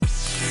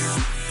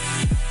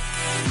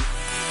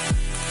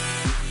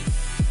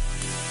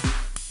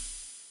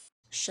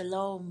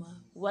Shalom.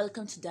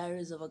 Welcome to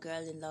Diaries of a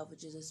Girl in Love with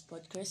Jesus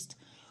podcast.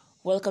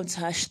 Welcome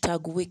to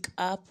hashtag Wake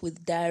Up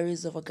with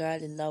Diaries of a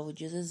Girl in Love with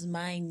Jesus.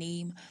 My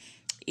name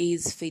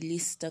is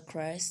Felista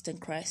Christ, and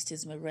Christ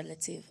is my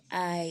relative.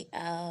 I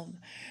am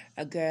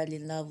a girl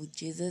in love with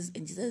Jesus,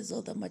 and Jesus is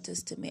all that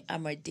matters to me.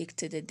 I'm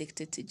addicted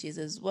to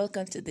Jesus.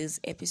 Welcome to this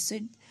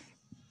episode.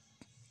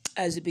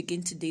 As we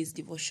begin today's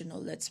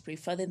devotional, let's pray.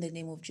 Father, in the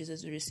name of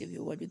Jesus, we receive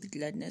your word with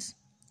gladness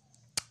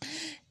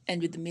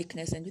and with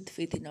meekness and with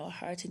faith in our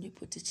heart, and we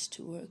put it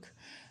to work.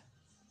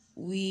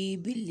 We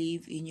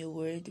believe in your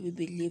word. We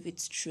believe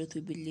it's truth.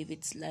 We believe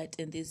it's light.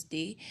 And this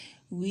day,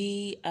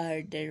 we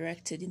are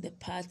directed in the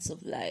paths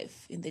of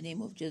life. In the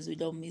name of Jesus, we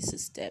don't miss a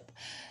step.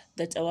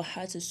 That our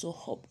heart is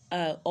so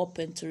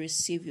open to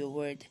receive your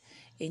word.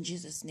 In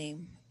Jesus'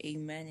 name,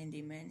 amen and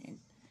amen and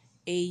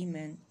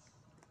amen.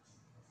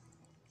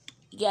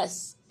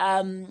 Yes,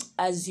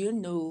 as you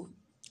know,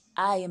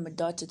 I am a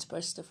daughter to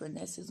Pastor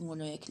Francis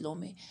Ngono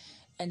Kilome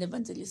and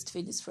Evangelist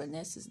Phyllis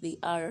Francis. They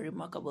are a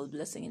remarkable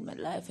blessing in my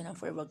life, and I'm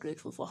forever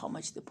grateful for how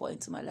much they pour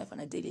into my life on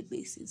a daily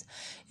basis.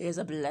 It is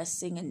a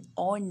blessing and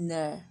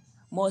honor,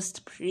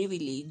 most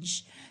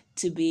privilege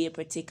to be a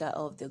partaker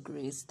of the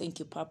grace. Thank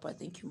you, Papa.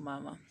 Thank you,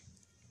 Mama.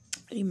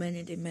 Amen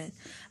and amen.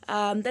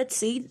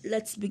 That's it.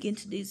 Let's begin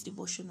today's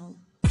devotional.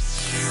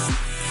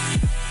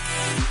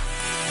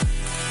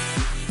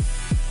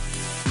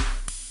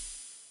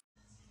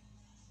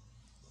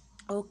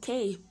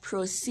 Okay,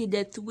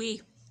 proceedeth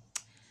we.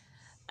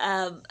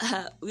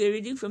 We're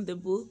reading from the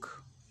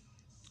book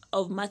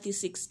of Matthew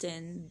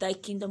 6:10. Thy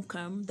kingdom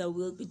come, thy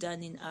will be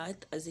done in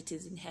earth as it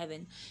is in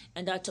heaven.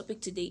 And our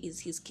topic today is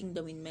his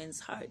kingdom in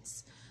men's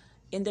hearts.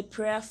 In the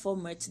prayer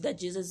format that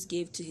Jesus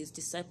gave to his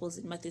disciples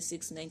in Matthew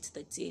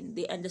 6:9-13,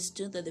 they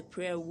understood that the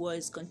prayer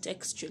was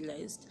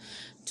contextualized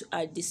to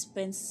a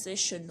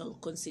dispensational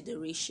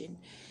consideration.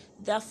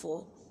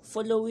 Therefore,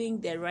 following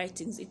their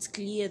writings, it's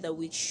clear that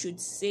we should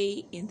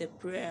say in the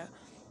prayer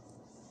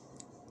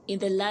in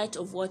the light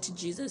of what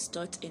Jesus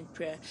taught in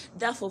prayer.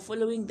 Therefore,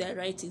 following their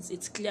writings,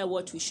 it's clear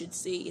what we should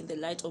say in the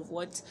light of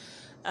what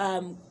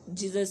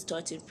Jesus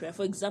taught in prayer.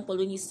 For example,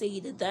 when you say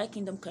that thy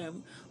kingdom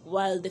come,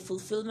 while the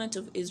fulfillment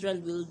of Israel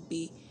will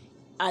be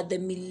at the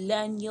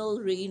millennial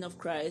reign of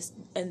Christ,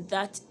 and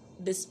that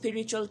the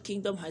spiritual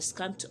kingdom has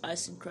come to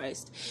us in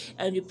Christ,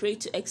 and we pray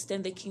to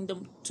extend the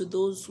kingdom to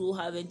those who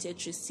haven't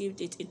yet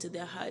received it into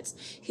their hearts.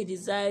 He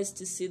desires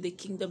to see the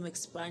kingdom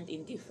expand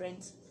in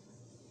different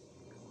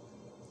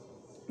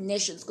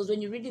nations. Because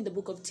when you read in the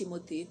book of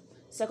Timothy,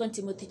 2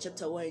 Timothy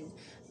chapter 1,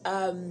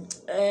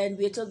 and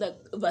we are told that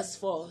verse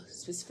 4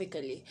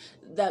 specifically,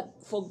 that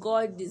for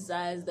God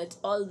desires that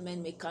all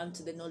men may come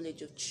to the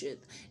knowledge of truth.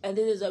 And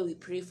this is why we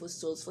pray for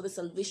souls, for the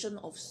salvation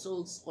of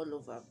souls all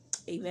over.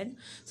 Amen.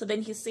 So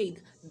then he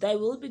said, thy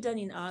will be done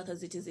in earth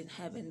as it is in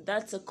heaven.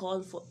 That's a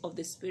call of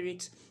the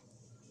Spirit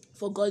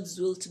for God's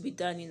will to be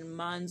done in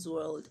man's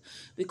world,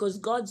 because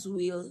God's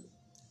will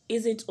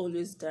isn't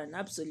always done.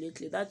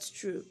 Absolutely, that's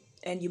true.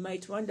 And you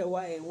might wonder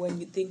why when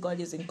you think God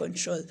is in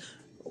control.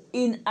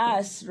 In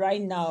us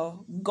right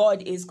now,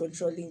 God is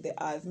controlling the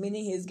earth,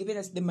 meaning he's given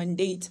us the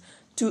mandate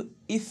to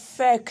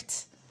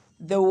effect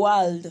the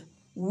world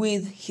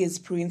with his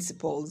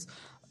principles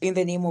in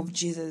the name of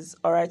Jesus.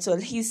 All right, so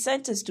he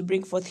sent us to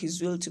bring forth his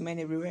will to men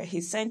everywhere.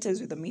 He sent us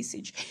with a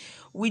message.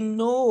 We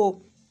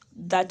know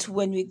that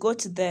when we go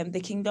to them, the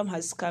kingdom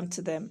has come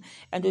to them.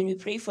 And when we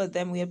pray for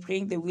them, we are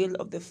praying the will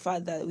of the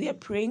Father. We are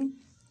praying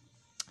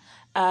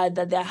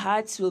that their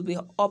hearts will be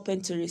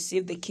open to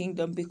receive the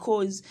kingdom,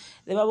 because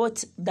the Bible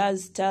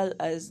does tell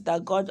us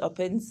that God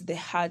opens the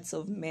hearts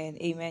of men.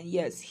 Amen.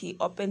 Yes, he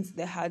opens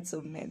the hearts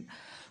of men.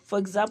 For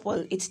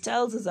example, it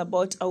tells us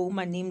about a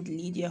woman named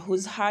Lydia,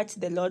 whose heart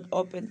the Lord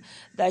opened,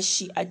 that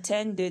she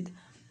attended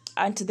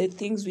unto the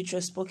things which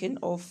were spoken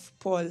of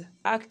Paul.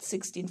 Acts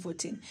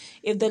 16:14.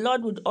 If the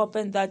Lord would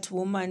open that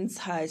woman's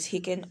heart, he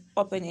can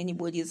open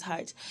anybody's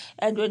heart.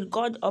 And when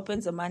God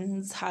opens a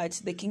man's heart,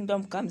 the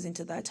kingdom comes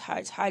into that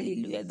heart.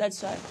 Hallelujah.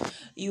 That's why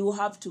you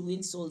have to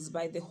win souls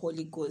by the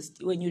Holy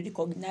Ghost, when you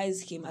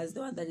recognize him as the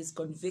one that is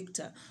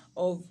convictor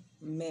of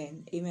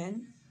men.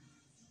 Amen.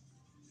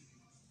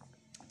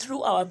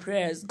 Through our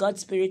prayers, God's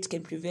Spirit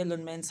can prevail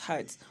on men's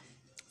hearts.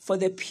 For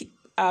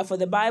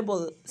the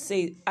Bible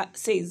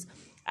says,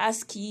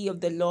 ask ye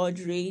of the Lord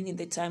rain in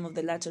the time of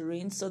the latter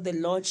rain, so the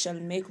Lord shall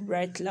make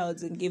bright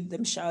clouds and give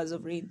them showers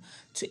of rain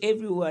to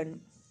everyone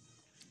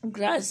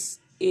grass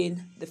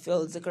in the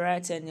field. Zechariah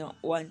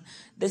 10:1.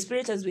 The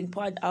Spirit has been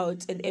poured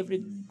out, and every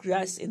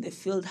grass in the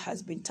field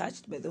has been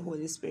touched by the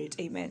Holy Spirit.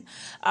 Amen.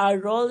 Our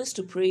role is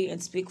to pray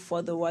and speak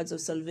for the words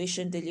of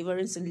salvation,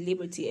 deliverance, and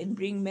liberty, and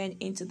bring men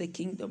into the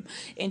kingdom,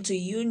 into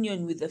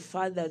union with the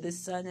Father, the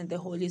Son, and the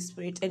Holy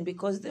Spirit. And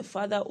because the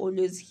Father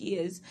always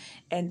hears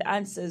and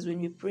answers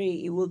when we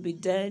pray, it will be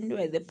done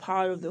by the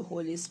power of the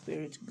Holy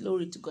Spirit.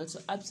 Glory to God.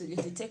 So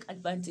absolutely take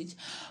advantage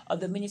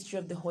of the ministry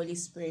of the Holy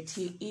Spirit.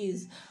 He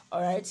is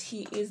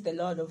the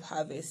Lord of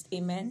harvest.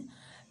 Amen.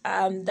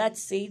 That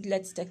said,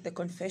 let's take the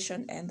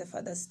confession and the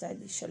further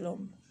study.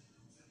 Shalom.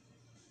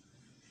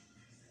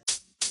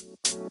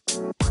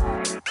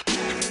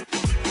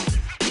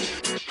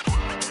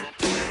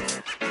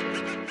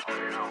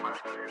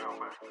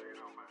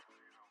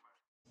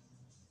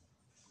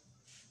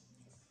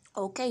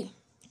 Okay,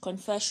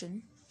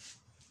 confession.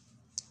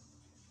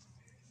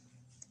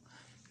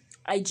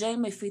 I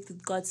join my faith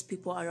with God's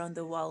people around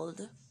the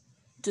world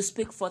to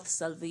speak forth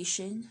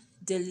salvation,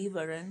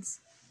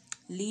 deliverance,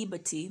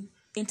 liberty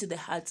into the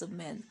hearts of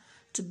men,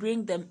 to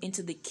bring them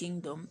into the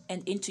kingdom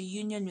and into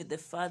union with the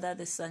Father,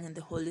 the Son, and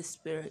the Holy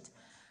Spirit.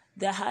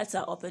 Their hearts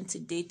are open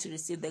today to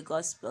receive the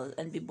gospel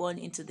and be born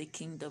into the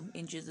kingdom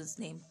in Jesus'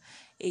 name.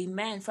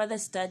 Amen. Further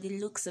study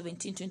Luke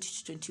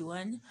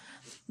 17:20-21.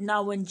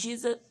 Now when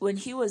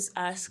he was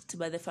asked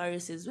by the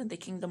Pharisees when the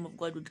kingdom of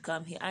God would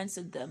come, he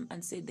answered them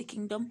and said, the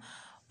kingdom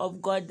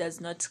of God does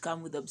not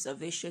come with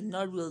observation,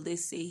 nor will they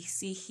say,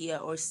 see here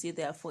or see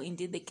there, for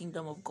indeed the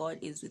kingdom of God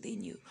is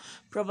within you.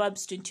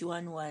 Proverbs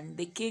 21:1.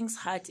 The king's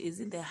heart is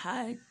in the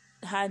hand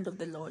of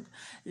the Lord.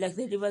 Like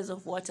the rivers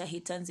of water, he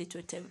turns it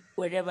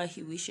wherever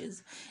he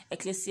wishes.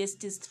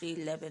 Ecclesiastes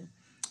 3:11.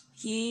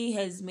 He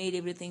has made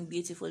everything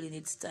beautiful in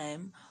its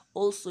time.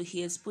 Also,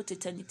 he has put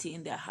eternity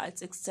in their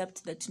hearts,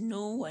 except that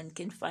no one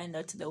can find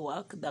out the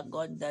work that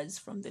God does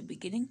from the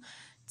beginning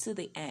to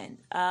the end.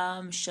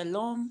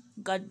 Shalom.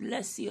 God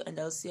bless you, and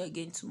I'll see you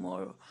again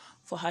tomorrow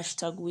for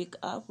 #Wake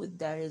Up with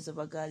Diaries of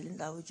a Girl in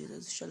Love with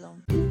Jesus.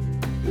 Shalom.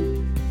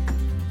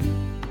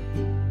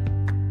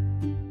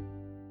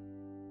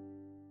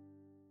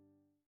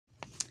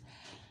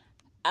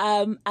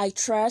 I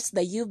trust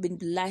that you've been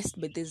blessed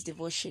by this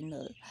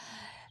devotional,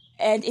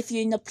 and if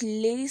you're in a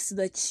place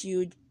that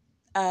you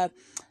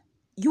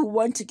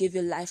want to give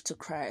your life to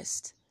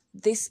Christ,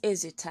 this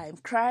is your time.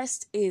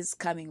 Christ is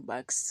coming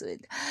back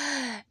soon,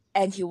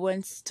 and he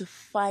wants to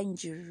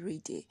find you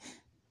ready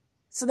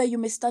so that you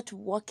may start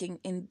walking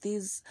in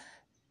this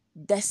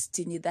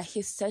destiny that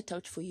he set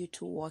out for you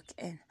to walk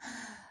in.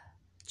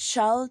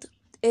 Child,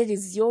 it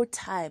is your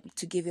time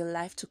to give your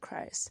life to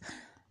Christ.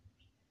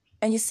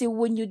 And you see,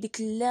 when you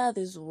declare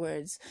these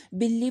words,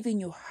 believe in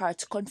your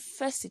heart,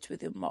 confess it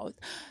with your mouth,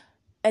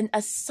 and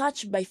as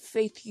such, by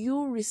faith,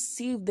 you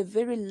receive the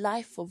very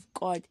life of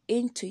God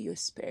into your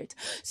spirit.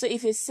 So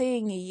if you're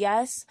saying,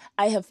 yes,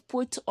 I have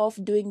put off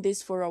doing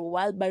this for a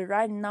while, but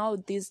right now,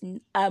 this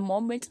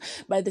moment,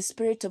 by the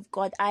Spirit of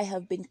God, I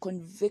have been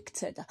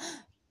convicted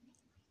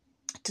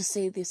to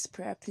say this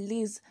prayer.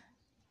 Please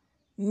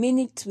mean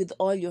it with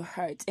all your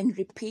heart and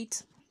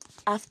repeat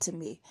after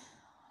me.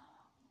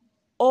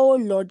 Oh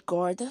Lord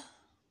God,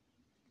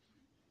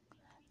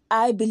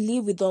 I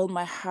believe with all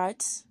my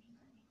heart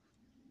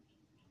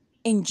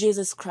in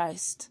Jesus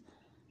Christ,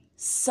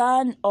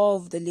 Son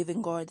of the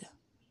living God.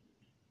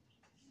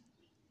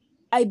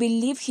 I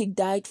believe he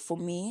died for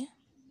me,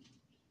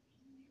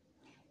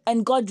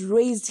 and God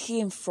raised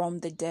him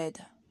from the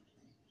dead.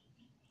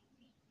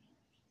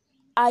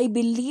 I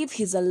believe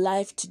he's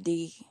alive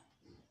today.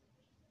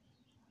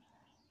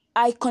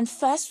 I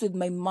confess with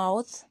my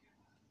mouth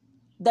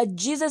that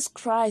Jesus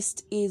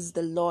Christ is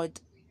the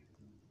Lord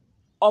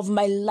of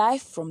my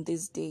life from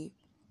this day.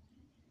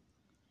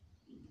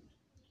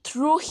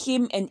 Through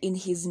him and in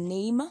his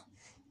name,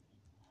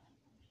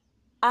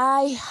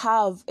 I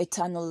have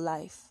eternal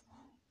life.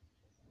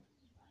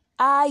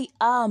 I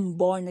am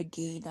born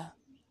again.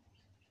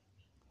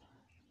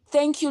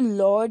 Thank you,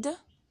 Lord,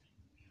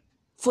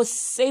 for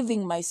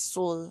saving my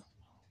soul.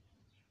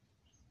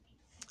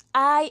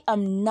 I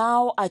am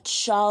now a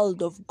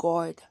child of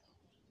God.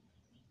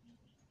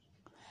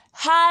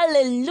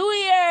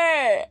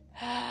 Hallelujah!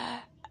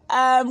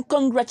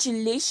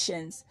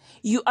 Congratulations.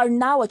 You are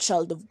now a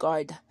child of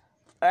God.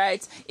 All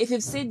right. If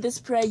you've said this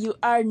prayer, you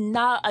are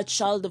now a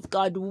child of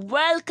God.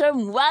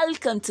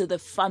 Welcome to the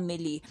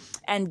family.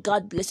 And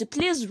God bless you.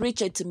 Please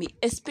reach out to me,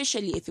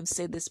 especially if you've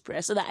said this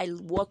prayer, so that I'll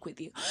work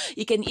with you.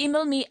 You can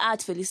email me at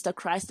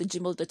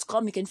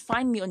felistachrist@gmail.com. You can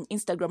find me on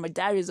Instagram at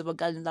Diaries of a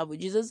Girl in Love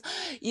with Jesus.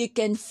 You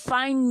can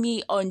find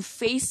me on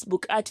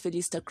Facebook at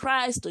Felista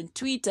Christ, on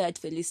Twitter at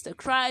Felista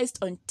Christ,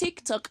 on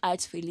TikTok at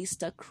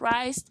Felista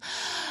Christ.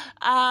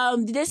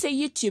 Did I say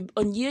YouTube?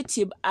 On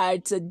YouTube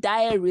at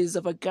Diaries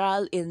of a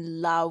Girl in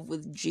Love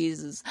with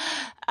Jesus.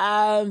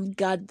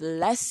 God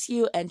bless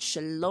you, and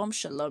shalom,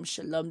 shalom,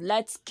 shalom.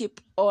 Let's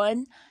keep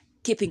on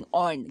keeping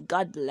on.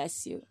 God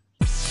bless you.